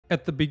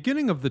At the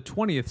beginning of the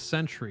 20th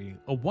century,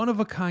 a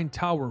one-of-a-kind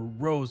tower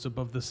rose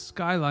above the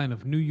skyline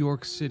of New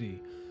York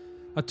City,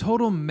 a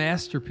total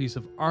masterpiece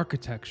of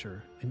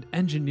architecture and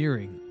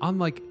engineering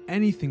unlike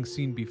anything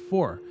seen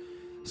before.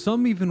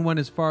 Some even went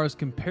as far as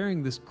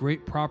comparing this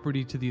great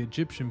property to the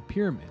Egyptian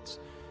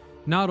pyramids.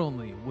 Not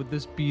only would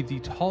this be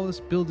the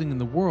tallest building in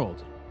the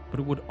world,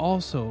 but it would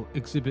also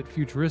exhibit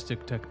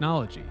futuristic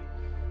technology.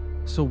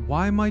 So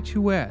why, might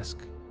you ask,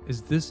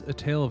 is this a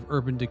tale of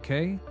urban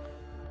decay?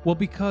 Well,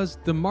 because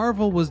the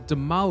marvel was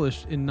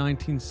demolished in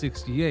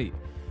 1968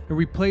 and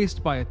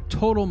replaced by a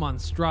total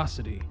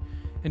monstrosity,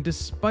 and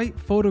despite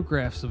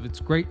photographs of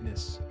its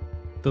greatness,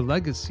 the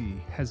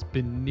legacy has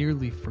been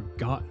nearly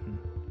forgotten.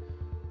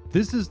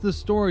 This is the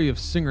story of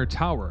Singer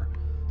Tower.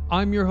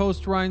 I'm your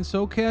host Ryan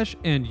Socash,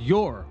 and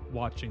you're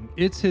watching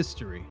It's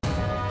History.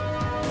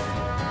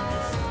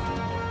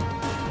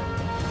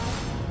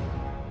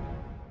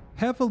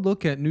 Have a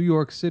look at New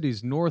York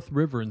City's North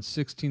River in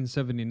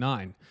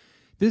 1679.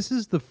 This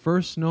is the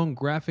first known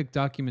graphic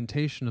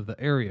documentation of the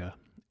area,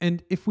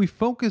 and if we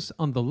focus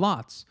on the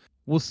lots,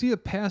 we'll see a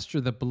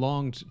pasture that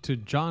belonged to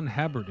John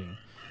Haberding,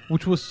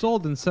 which was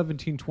sold in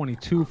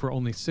 1722 for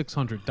only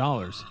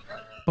 $600.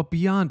 But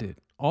beyond it,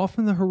 off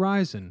in the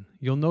horizon,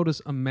 you'll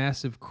notice a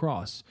massive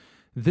cross.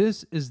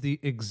 This is the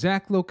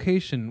exact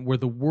location where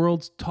the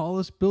world's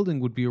tallest building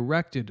would be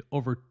erected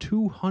over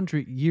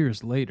 200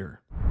 years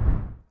later.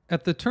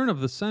 At the turn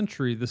of the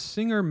century, the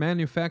Singer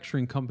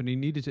Manufacturing Company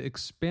needed to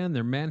expand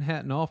their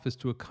Manhattan office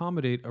to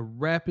accommodate a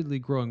rapidly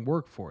growing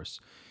workforce.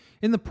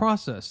 In the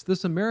process,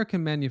 this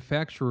American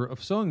manufacturer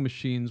of sewing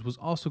machines was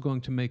also going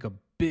to make a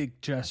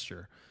big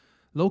gesture.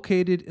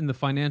 Located in the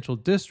financial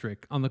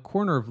district on the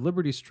corner of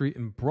Liberty Street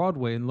and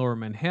Broadway in Lower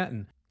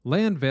Manhattan,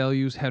 land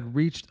values had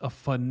reached a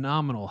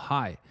phenomenal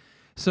high.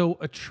 So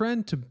a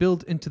trend to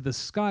build into the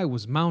sky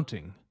was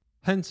mounting.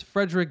 Hence,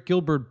 Frederick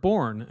Gilbert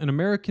Bourne, an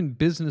American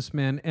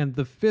businessman and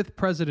the fifth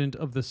president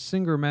of the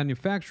Singer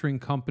Manufacturing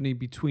Company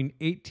between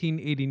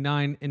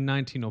 1889 and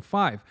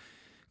 1905,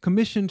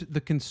 commissioned the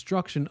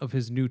construction of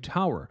his new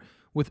tower,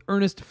 with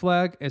Ernest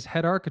Flagg as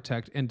head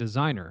architect and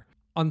designer.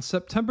 On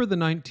September the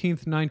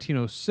 19th,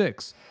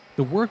 1906,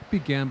 the work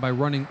began by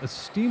running a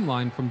steam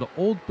line from the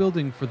old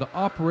building for the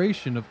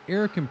operation of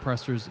air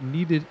compressors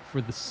needed for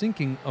the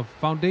sinking of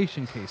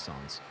foundation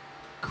caissons.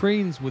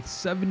 Cranes with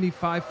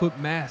 75-foot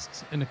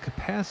masts and a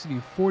capacity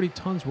of 40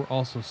 tons were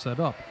also set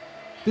up.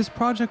 This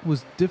project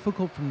was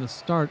difficult from the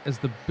start as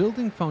the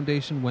building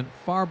foundation went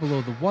far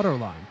below the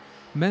waterline.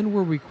 Men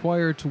were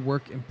required to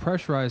work in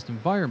pressurized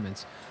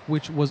environments,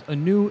 which was a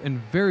new and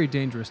very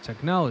dangerous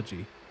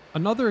technology.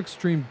 Another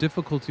extreme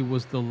difficulty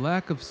was the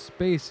lack of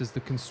space, as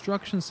the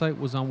construction site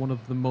was on one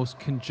of the most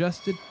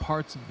congested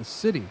parts of the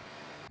city.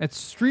 At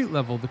street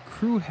level, the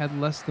crew had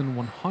less than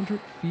 100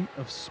 feet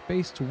of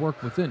space to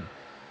work within.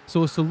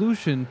 So a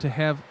solution to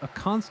have a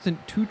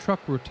constant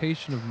two-truck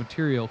rotation of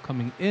material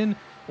coming in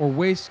or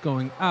waste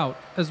going out,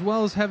 as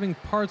well as having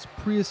parts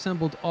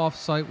pre-assembled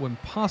off-site when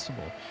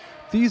possible.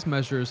 These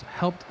measures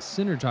helped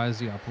synergize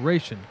the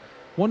operation.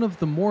 One of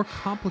the more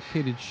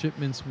complicated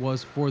shipments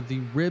was for the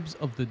ribs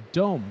of the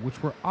dome,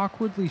 which were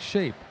awkwardly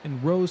shaped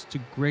and rose to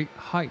great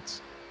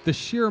heights. The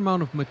sheer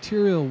amount of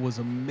material was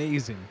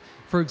amazing.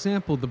 For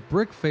example, the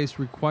brick face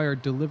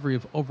required delivery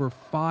of over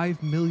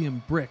 5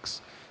 million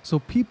bricks, so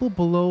people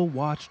below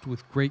watched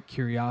with great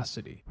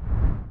curiosity.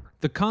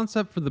 The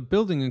concept for the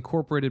building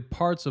incorporated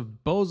parts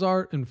of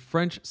Beaux-Arts and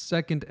French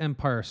Second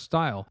Empire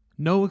style.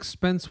 No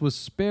expense was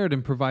spared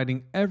in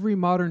providing every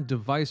modern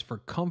device for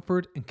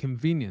comfort and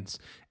convenience,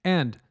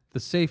 and the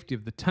safety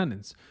of the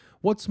tenants.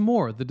 What's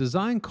more, the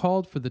design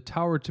called for the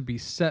tower to be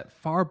set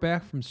far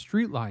back from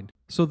street line,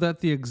 so that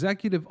the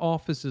executive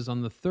offices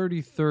on the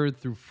 33rd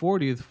through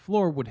 40th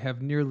floor would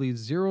have nearly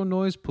zero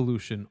noise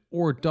pollution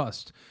or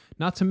dust,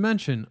 not to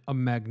mention a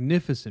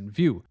magnificent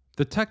view.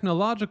 The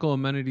technological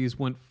amenities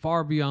went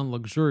far beyond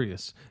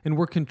luxurious and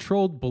were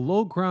controlled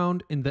below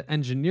ground in the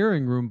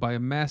engineering room by a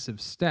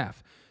massive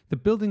staff. The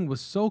building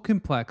was so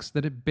complex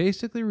that it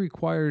basically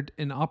required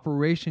an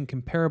operation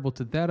comparable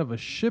to that of a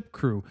ship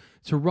crew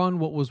to run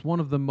what was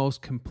one of the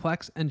most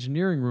complex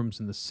engineering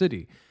rooms in the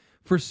city.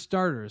 For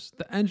starters,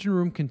 the engine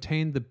room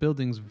contained the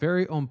building's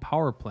very own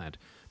power plant,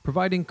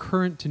 providing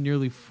current to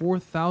nearly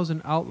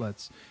 4,000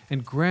 outlets,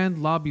 and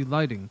grand lobby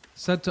lighting,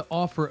 said to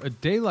offer a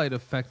daylight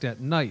effect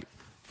at night.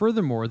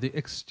 Furthermore, the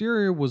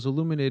exterior was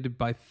illuminated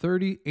by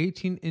 30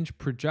 18-inch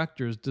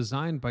projectors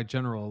designed by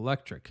General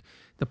Electric.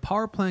 The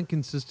power plant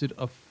consisted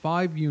of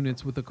 5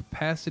 units with a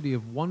capacity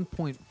of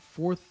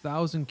 1.4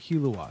 thousand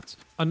kilowatts.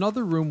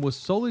 Another room was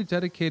solely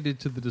dedicated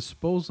to the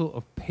disposal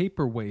of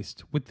paper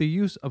waste with the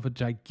use of a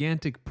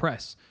gigantic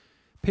press.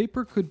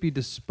 Paper could be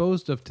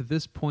disposed of to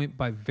this point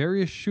by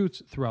various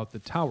chutes throughout the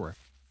tower.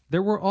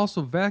 There were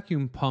also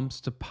vacuum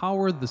pumps to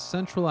power the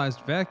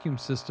centralized vacuum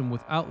system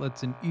with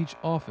outlets in each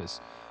office.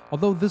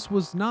 Although this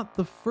was not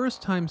the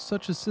first time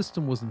such a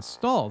system was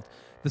installed,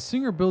 the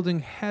Singer building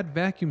had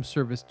vacuum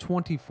service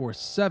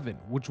 24/7,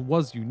 which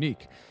was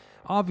unique.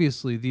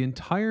 Obviously, the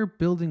entire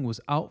building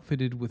was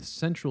outfitted with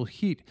central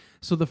heat,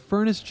 so the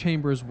furnace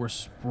chambers were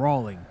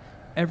sprawling.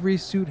 Every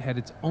suite had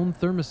its own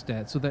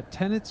thermostat so that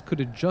tenants could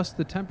adjust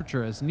the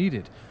temperature as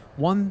needed,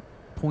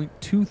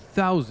 1.2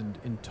 thousand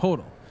in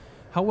total.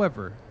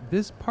 However,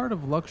 this part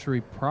of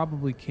luxury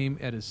probably came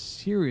at a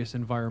serious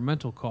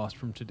environmental cost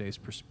from today's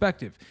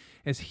perspective,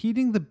 as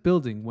heating the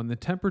building when the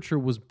temperature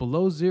was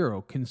below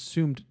zero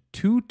consumed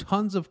 2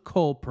 tons of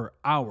coal per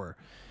hour.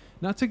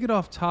 Not to get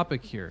off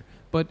topic here,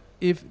 but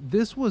if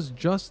this was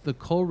just the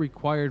coal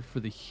required for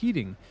the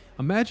heating,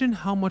 imagine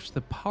how much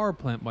the power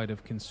plant might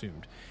have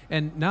consumed.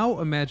 And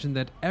now imagine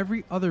that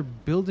every other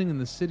building in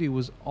the city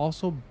was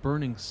also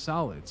burning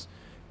solids.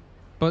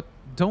 But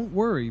don't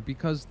worry,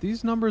 because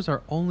these numbers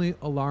are only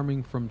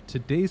alarming from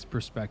today's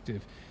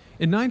perspective.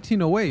 In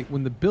 1908,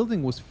 when the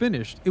building was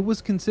finished, it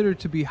was considered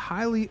to be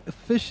highly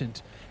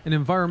efficient and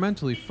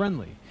environmentally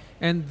friendly.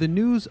 And the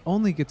news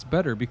only gets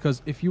better,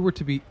 because if you were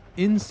to be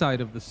inside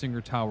of the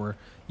Singer Tower,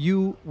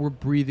 you were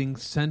breathing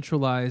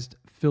centralized,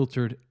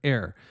 filtered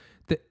air.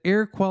 The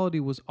air quality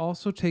was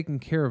also taken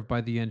care of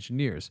by the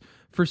engineers.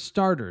 For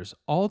starters,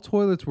 all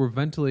toilets were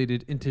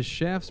ventilated into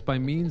shafts by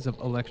means of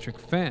electric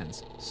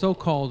fans.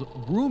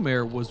 So-called room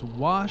air was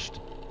washed,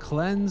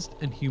 cleansed,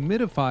 and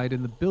humidified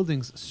in the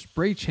building's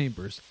spray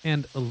chambers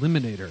and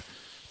eliminator.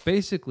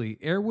 Basically,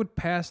 air would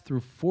pass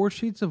through 4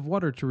 sheets of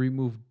water to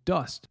remove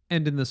dust,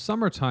 and in the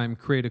summertime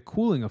create a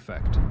cooling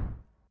effect.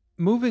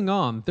 Moving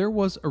on, there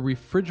was a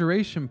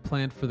refrigeration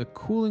plant for the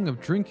cooling of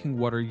drinking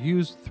water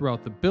used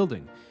throughout the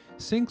building.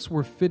 Sinks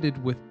were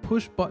fitted with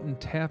push-button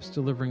taps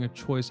delivering a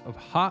choice of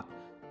hot,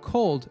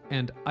 cold,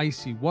 and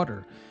icy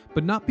water,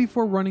 but not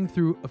before running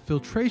through a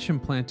filtration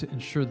plant to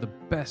ensure the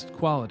best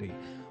quality.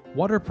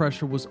 Water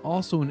pressure was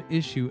also an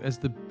issue as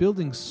the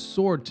building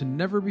soared to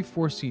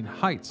never-before-seen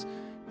heights.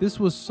 This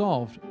was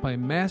solved by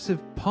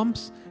massive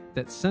pumps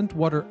that sent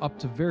water up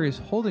to various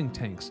holding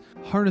tanks,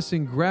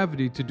 harnessing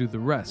gravity to do the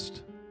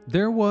rest.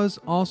 There was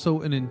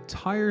also an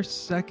entire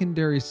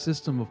secondary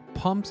system of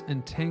pumps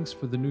and tanks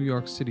for the New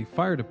York City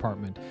Fire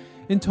Department.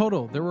 In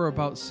total, there were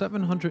about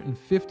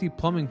 750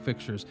 plumbing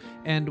fixtures,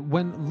 and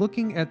when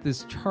looking at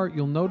this chart,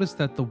 you'll notice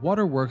that the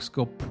waterworks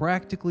go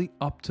practically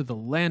up to the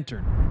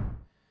lantern.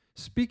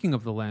 Speaking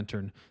of the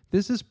lantern,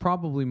 this is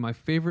probably my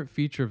favorite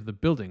feature of the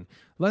building.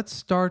 Let's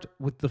start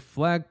with the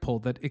flagpole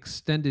that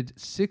extended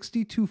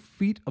 62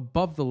 feet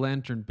above the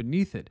lantern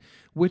beneath it,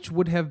 which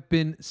would have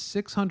been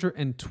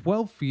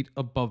 612 feet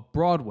above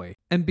Broadway.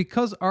 And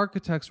because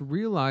architects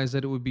realized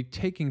that it would be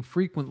taking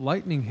frequent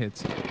lightning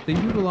hits, they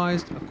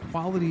utilized a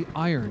quality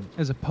iron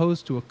as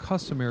opposed to a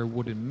customary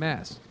wooden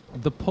mast.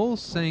 The pole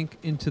sank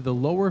into the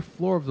lower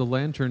floor of the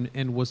lantern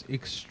and was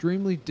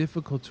extremely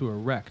difficult to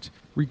erect,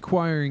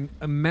 requiring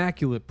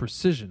immaculate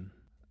precision.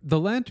 The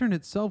lantern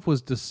itself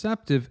was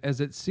deceptive as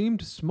it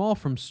seemed small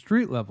from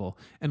street level,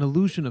 an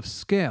illusion of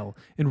scale.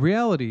 In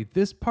reality,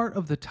 this part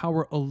of the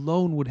tower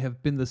alone would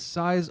have been the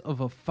size of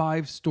a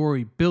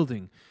 5-story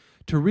building.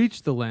 To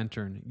reach the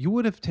lantern, you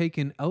would have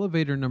taken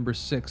elevator number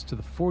 6 to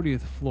the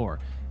 40th floor,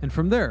 and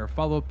from there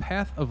follow a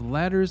path of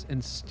ladders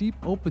and steep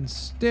open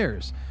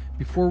stairs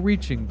before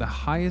reaching the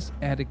highest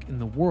attic in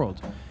the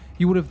world.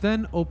 You would have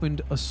then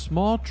opened a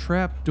small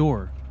trap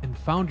door and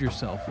found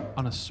yourself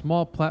on a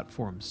small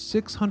platform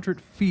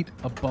 600 feet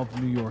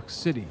above New York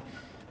City.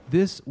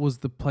 This was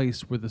the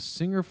place where the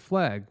Singer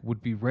flag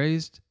would be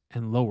raised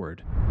and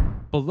lowered.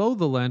 Below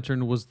the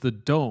lantern was the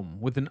dome,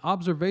 with an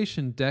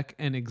observation deck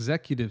and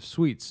executive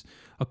suites.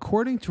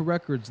 According to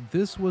records,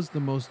 this was the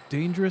most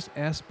dangerous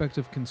aspect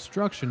of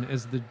construction,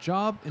 as the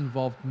job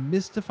involved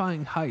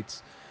mystifying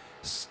heights,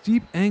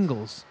 steep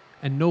angles,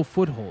 and no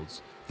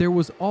footholds. There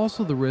was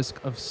also the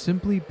risk of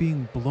simply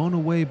being blown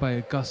away by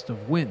a gust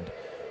of wind.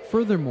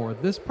 Furthermore,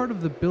 this part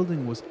of the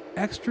building was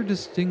extra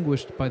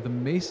distinguished by the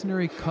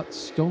masonry cut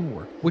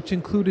stonework, which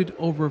included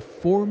over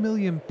 4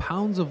 million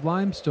pounds of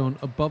limestone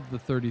above the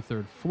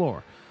 33rd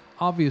floor.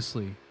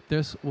 Obviously,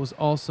 this was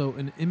also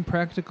an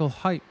impractical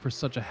height for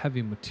such a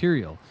heavy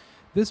material.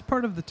 This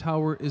part of the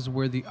tower is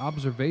where the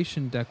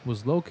observation deck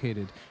was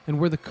located and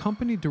where the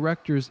company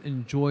directors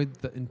enjoyed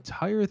the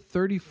entire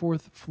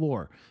 34th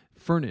floor,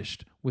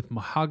 furnished with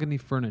mahogany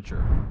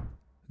furniture.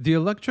 The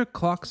electric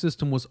clock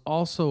system was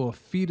also a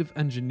feat of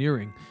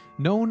engineering.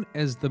 Known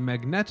as the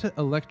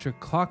magneto-electric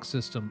clock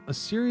system, a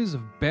series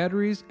of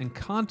batteries and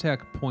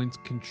contact points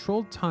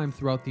controlled time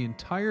throughout the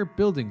entire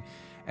building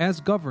as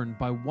governed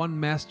by one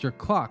master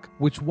clock,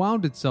 which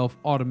wound itself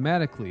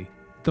automatically.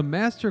 The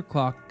master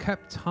clock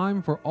kept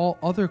time for all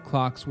other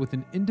clocks with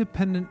an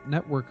independent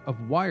network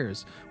of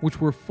wires, which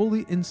were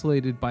fully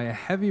insulated by a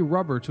heavy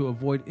rubber to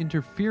avoid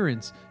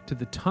interference to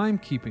the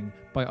timekeeping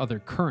by other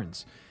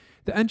currents.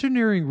 The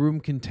engineering room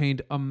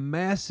contained a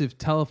massive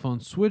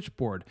telephone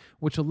switchboard,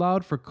 which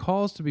allowed for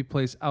calls to be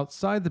placed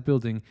outside the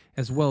building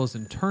as well as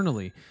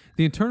internally.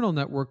 The internal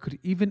network could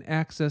even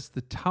access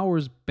the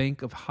tower's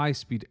bank of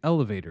high-speed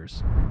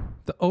elevators.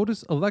 The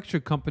Otis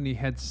Electric Company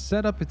had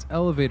set up its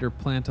elevator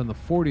plant on the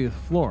 40th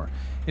floor,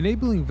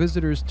 enabling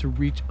visitors to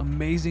reach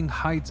amazing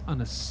heights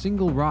on a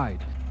single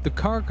ride. The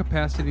car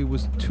capacity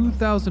was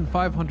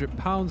 2,500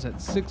 pounds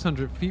at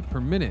 600 feet per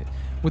minute,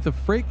 with a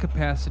freight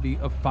capacity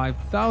of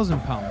 5,000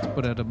 pounds,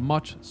 but at a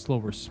much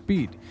slower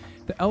speed.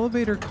 The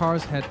elevator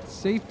cars had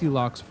safety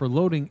locks for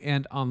loading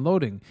and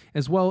unloading,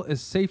 as well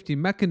as safety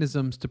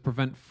mechanisms to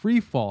prevent free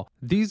fall.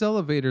 These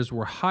elevators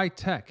were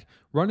high-tech,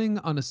 running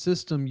on a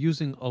system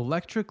using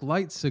electric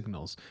light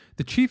signals.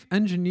 The chief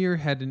engineer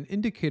had an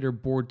indicator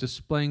board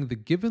displaying the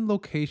given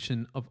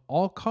location of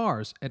all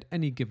cars at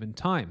any given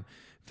time.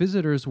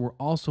 Visitors were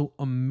also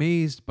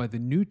amazed by the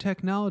new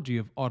technology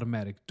of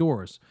automatic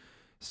doors.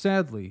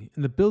 Sadly,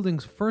 in the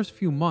building's first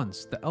few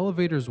months, the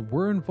elevators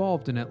were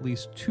involved in at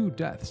least 2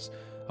 deaths.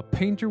 A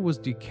painter was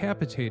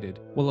decapitated,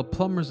 while a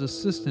plumber's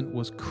assistant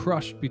was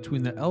crushed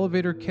between the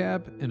elevator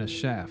cab and a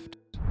shaft.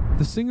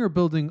 The Singer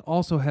Building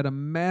also had a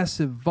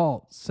massive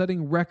vault,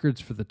 setting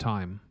records for the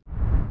time.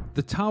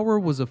 The tower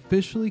was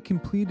officially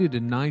completed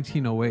in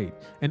 1908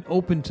 and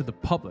opened to the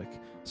public,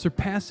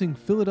 surpassing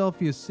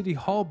Philadelphia's City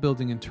Hall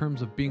building in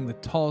terms of being the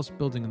tallest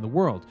building in the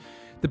world.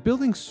 The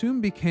building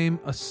soon became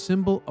a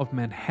symbol of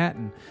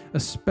Manhattan,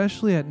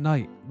 especially at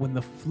night when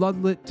the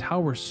floodlit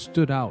tower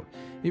stood out.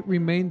 It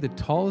remained the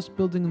tallest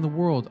building in the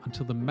world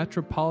until the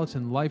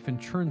Metropolitan Life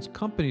Insurance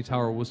Company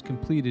Tower was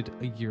completed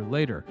a year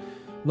later.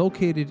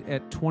 Located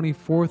at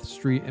 24th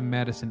Street and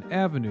Madison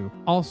Avenue,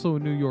 also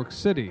in New York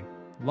City.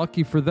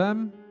 Lucky for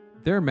them,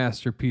 their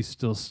masterpiece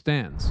still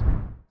stands.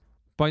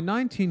 By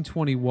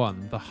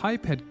 1921, the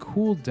hype had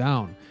cooled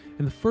down,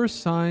 and the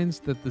first signs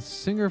that the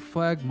Singer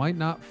flag might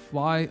not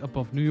fly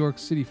above New York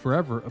City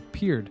forever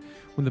appeared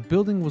when the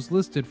building was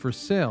listed for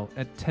sale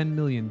at $10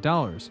 million.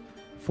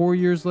 4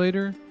 years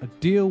later, a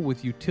deal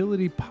with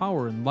Utility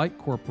Power and Light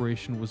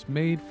Corporation was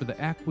made for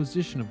the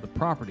acquisition of the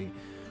property.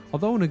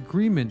 Although an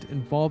agreement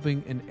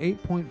involving an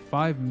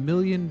 $8.5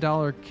 million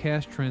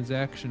cash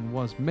transaction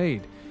was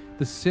made,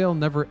 the sale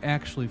never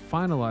actually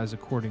finalized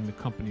according to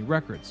company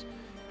records.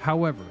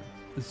 However,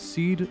 the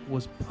seed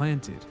was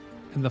planted,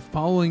 and the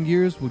following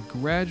years would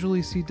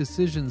gradually see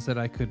decisions that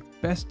I could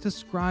best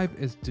describe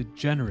as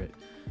degenerate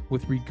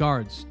with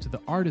regards to the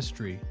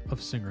artistry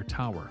of Singer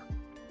Tower.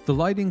 The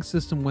lighting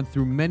system went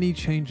through many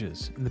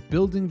changes, and the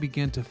building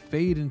began to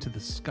fade into the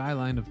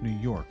skyline of New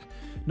York,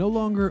 no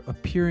longer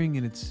appearing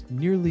in its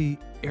nearly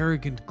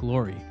arrogant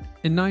glory.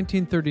 In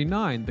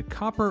 1939, the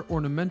copper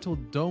ornamental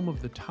dome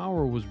of the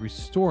tower was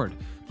restored,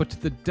 but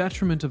to the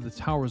detriment of the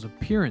tower's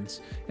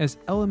appearance, as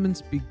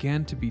elements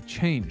began to be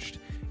changed.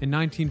 In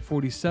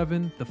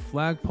 1947, the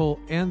flagpole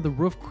and the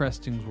roof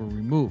crestings were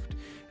removed,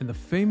 and the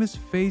famous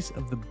face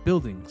of the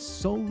building,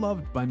 so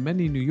loved by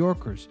many New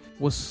Yorkers,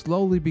 was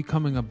slowly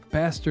becoming a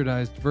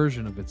bastardized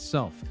version of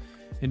itself.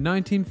 In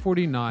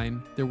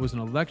 1949, there was an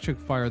electric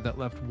fire that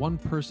left one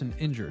person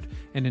injured,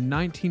 and in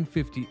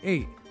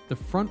 1958, the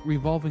front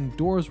revolving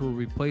doors were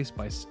replaced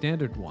by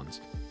standard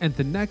ones, and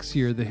the next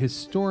year the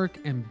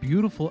historic and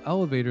beautiful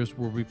elevators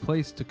were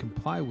replaced to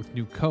comply with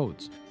new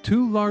codes.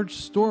 2 large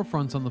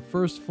storefronts on the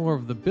first floor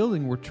of the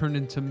building were turned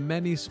into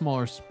many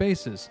smaller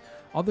spaces.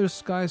 Other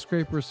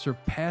skyscrapers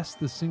surpassed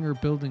the Singer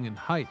Building in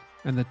height,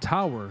 and the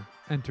tower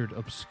entered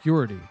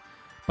obscurity.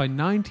 By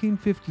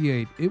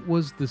 1958, it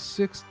was the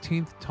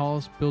 16th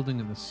tallest building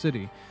in the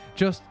city.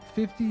 Just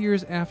 50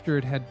 years after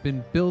it had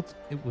been built,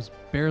 it was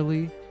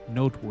barely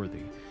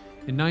noteworthy.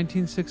 In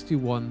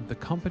 1961, the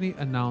company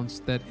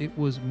announced that it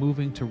was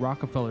moving to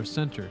Rockefeller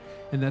Center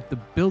and that the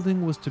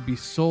building was to be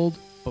sold,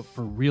 but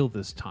for real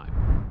this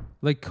time.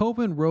 Lake Cove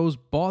and Rose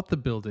bought the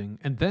building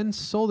and then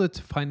sold it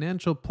to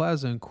Financial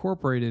Plaza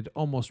Incorporated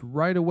almost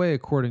right away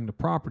according to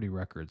property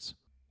records.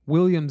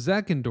 William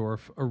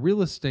Zeckendorf, a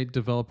real estate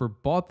developer,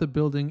 bought the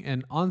building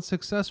and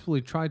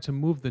unsuccessfully tried to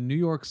move the New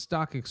York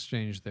Stock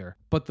Exchange there.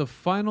 But the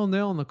final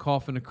nail in the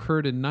coffin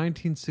occurred in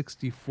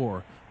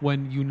 1964,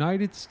 when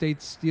United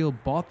States Steel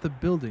bought the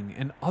building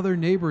and other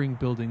neighboring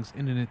buildings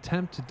in an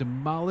attempt to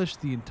demolish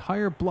the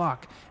entire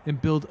block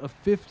and build a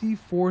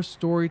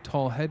 54-story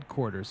tall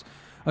headquarters,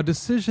 a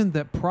decision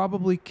that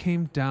probably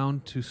came down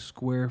to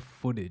square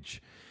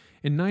footage.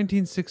 In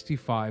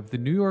 1965, the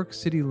New York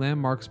City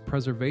Landmarks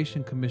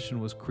Preservation Commission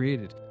was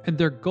created, and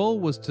their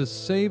goal was to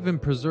save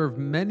and preserve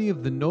many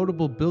of the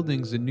notable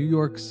buildings in New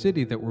York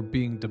City that were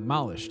being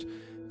demolished.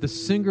 The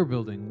Singer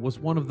Building was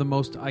one of the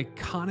most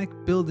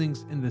iconic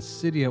buildings in the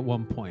city at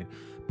one point,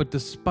 but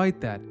despite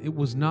that, it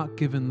was not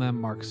given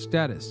landmark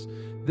status.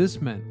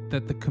 This meant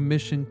that the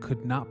commission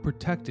could not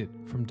protect it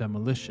from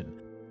demolition.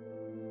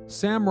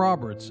 Sam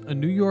Roberts, a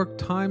New York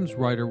Times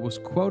writer, was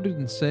quoted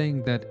in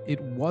saying that it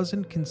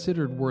wasn't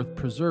considered worth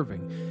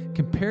preserving.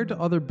 Compared to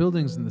other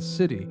buildings in the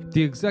city,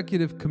 the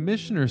executive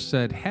commissioner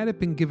said had it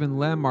been given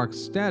landmark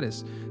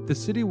status, the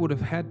city would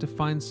have had to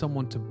find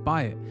someone to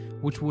buy it,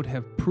 which would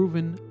have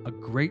proven a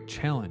great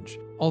challenge.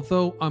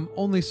 Although I'm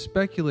only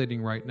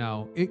speculating right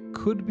now, it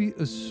could be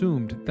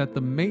assumed that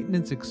the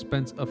maintenance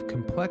expense of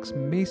complex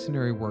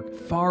masonry work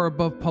far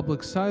above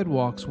public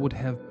sidewalks would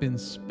have been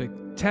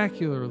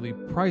spectacularly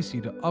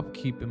pricey to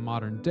upkeep in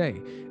modern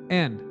day,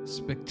 and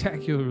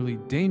spectacularly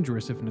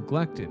dangerous if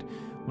neglected.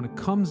 When it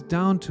comes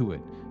down to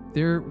it,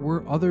 there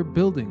were other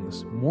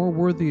buildings more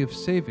worthy of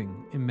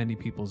saving in many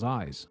people's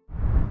eyes.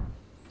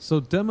 So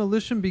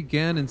demolition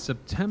began in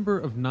September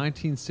of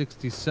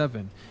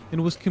 1967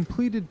 and was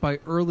completed by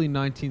early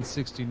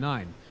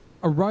 1969.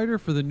 A writer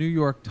for the New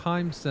York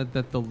Times said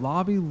that the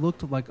lobby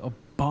looked like a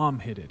bomb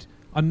hit it.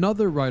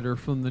 Another writer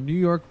from the New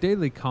York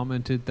Daily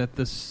commented that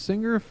the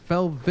singer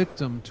fell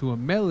victim to a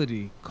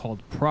melody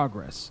called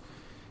Progress.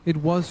 It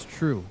was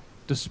true.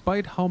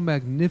 Despite how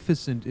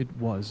magnificent it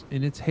was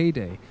in its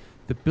heyday,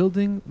 the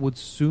building would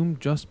soon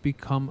just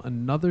become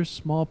another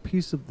small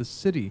piece of the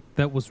city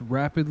that was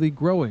rapidly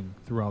growing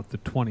throughout the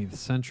 20th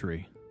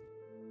century.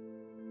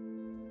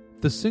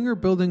 The Singer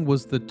Building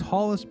was the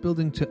tallest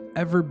building to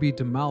ever be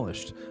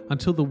demolished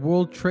until the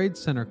World Trade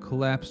Center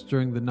collapsed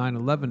during the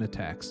 9/11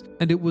 attacks,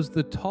 and it was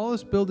the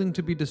tallest building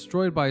to be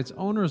destroyed by its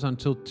owners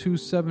until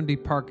 270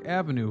 Park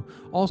Avenue,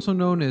 also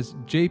known as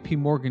JP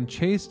Morgan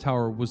Chase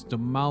Tower, was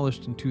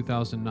demolished in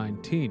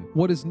 2019.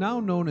 What is now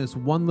known as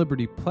One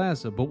Liberty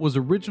Plaza, but was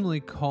originally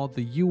called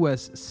the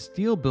U.S.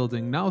 Steel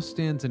Building, now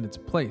stands in its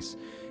place.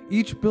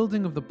 Each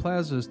building of the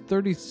plaza is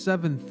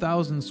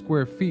 37,000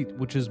 square feet,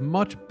 which is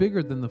much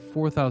bigger than the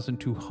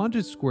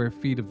 4,200 square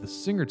feet of the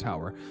Singer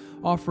Tower,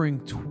 offering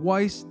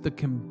twice the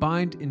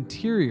combined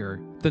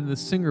interior than the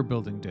Singer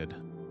Building did.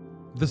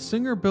 The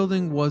Singer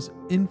Building was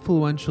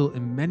influential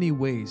in many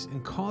ways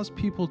and caused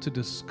people to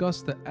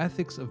discuss the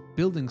ethics of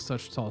building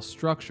such tall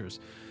structures.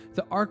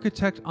 The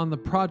architect on the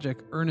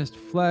project, Ernest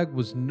Flagg,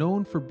 was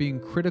known for being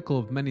critical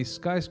of many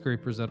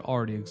skyscrapers that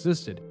already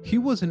existed. He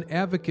was an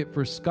advocate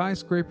for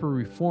skyscraper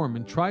reform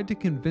and tried to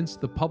convince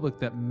the public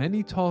that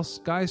many tall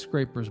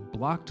skyscrapers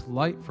blocked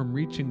light from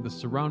reaching the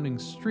surrounding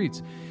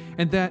streets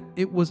and that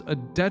it was a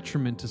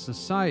detriment to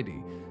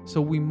society. So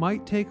we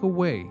might take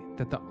away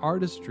that the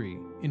artistry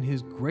in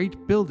his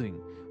great building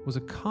was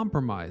a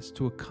compromise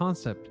to a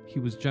concept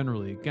he was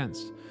generally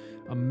against.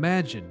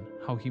 Imagine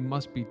how he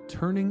must be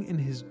turning in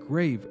his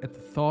grave at the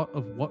thought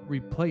of what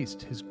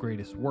replaced his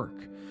greatest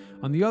work.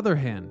 On the other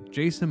hand,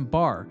 Jason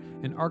Barr,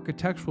 an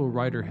architectural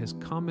writer, has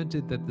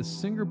commented that the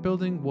Singer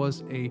Building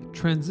was a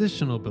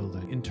transitional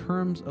building in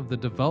terms of the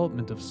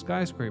development of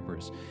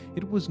skyscrapers.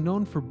 It was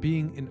known for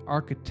being an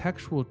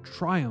architectural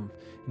triumph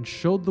and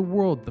showed the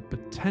world the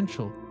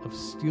potential of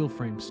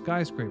steel-frame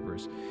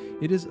skyscrapers.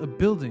 It is a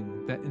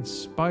building that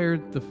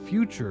inspired the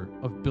future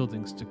of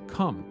buildings to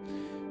come.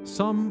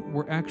 Some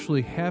were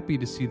actually happy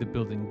to see the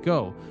building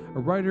go. A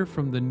writer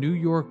from the New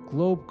York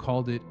Globe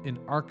called it an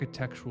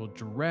architectural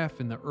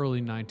giraffe in the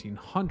early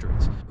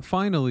 1900s.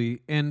 Finally,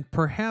 and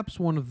perhaps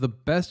one of the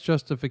best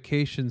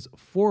justifications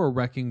for a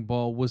wrecking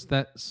ball, was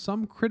that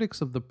some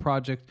critics of the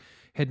project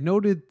had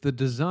noted the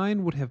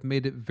design would have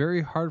made it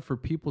very hard for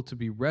people to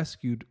be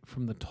rescued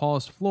from the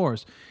tallest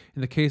floors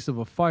in the case of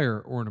a fire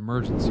or an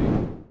emergency.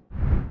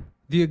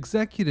 The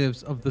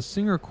executives of the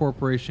Singer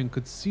Corporation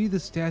could see the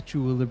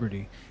Statue of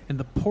Liberty and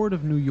the Port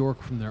of New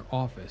York from their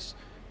office.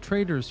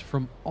 Traders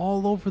from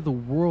all over the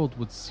world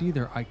would see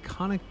their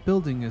iconic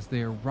building as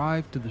they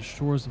arrived to the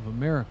shores of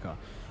America.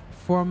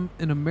 From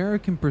an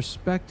American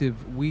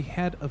perspective, we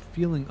had a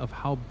feeling of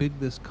how big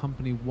this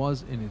company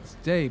was in its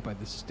day by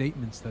the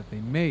statements that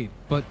they made.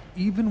 But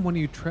even when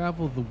you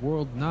travel the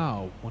world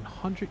now,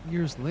 100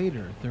 years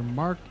later, their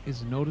mark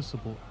is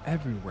noticeable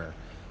everywhere.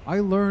 I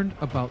learned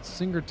about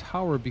Singer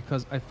Tower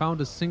because I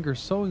found a Singer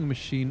sewing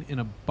machine in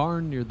a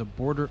barn near the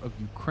border of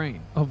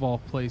Ukraine, of all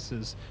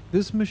places.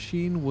 This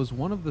machine was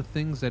one of the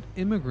things that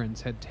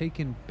immigrants had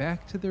taken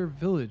back to their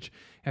village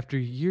after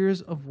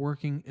years of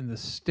working in the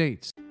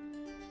States.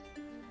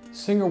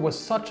 Singer was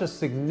such a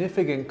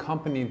significant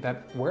company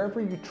that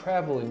wherever you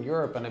travel in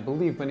Europe, and I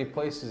believe many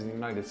places in the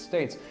United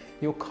States,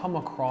 you'll come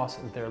across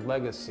their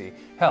legacy.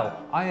 Hell,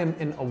 I am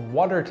in a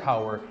water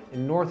tower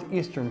in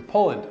northeastern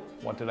Poland.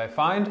 What did I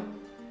find?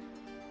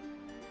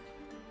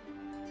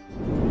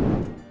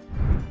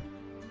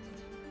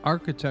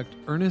 Architect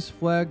Ernest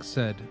Flagg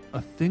said,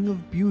 "A thing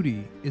of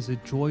beauty is a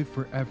joy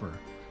forever.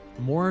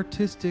 A more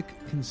artistic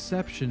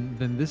conception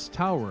than this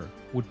tower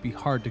would be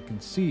hard to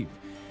conceive,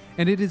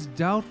 and it is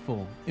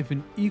doubtful if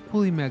an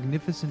equally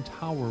magnificent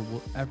tower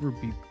will ever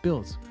be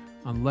built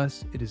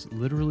unless it is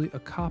literally a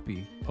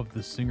copy of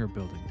the Singer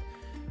Building."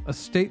 A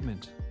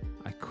statement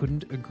I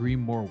couldn't agree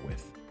more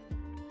with.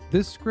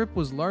 This script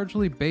was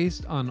largely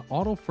based on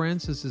Otto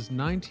Francis's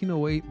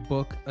 1908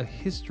 book, A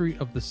History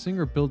of the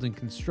Singer Building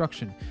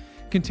Construction,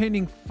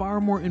 containing far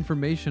more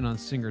information on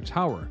Singer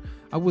Tower.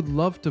 I would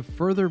love to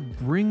further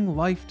bring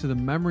life to the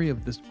memory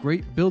of this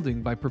great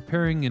building by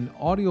preparing an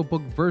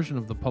audiobook version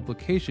of the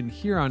publication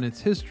here on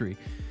its history.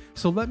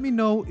 So let me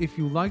know if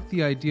you like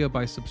the idea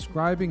by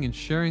subscribing and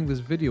sharing this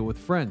video with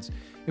friends.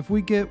 If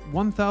we get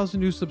 1,000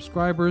 new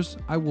subscribers,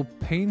 I will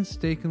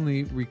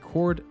painstakingly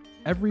record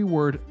every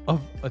word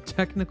of a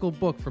technical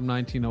book from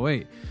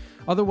 1908.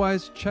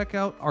 Otherwise, check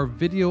out our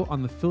video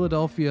on the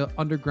Philadelphia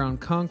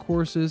Underground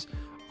Concourses,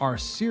 our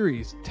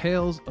series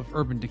Tales of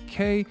Urban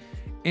Decay,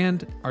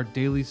 and our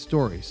daily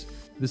stories.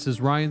 This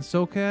is Ryan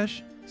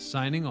Sokash,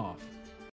 signing off.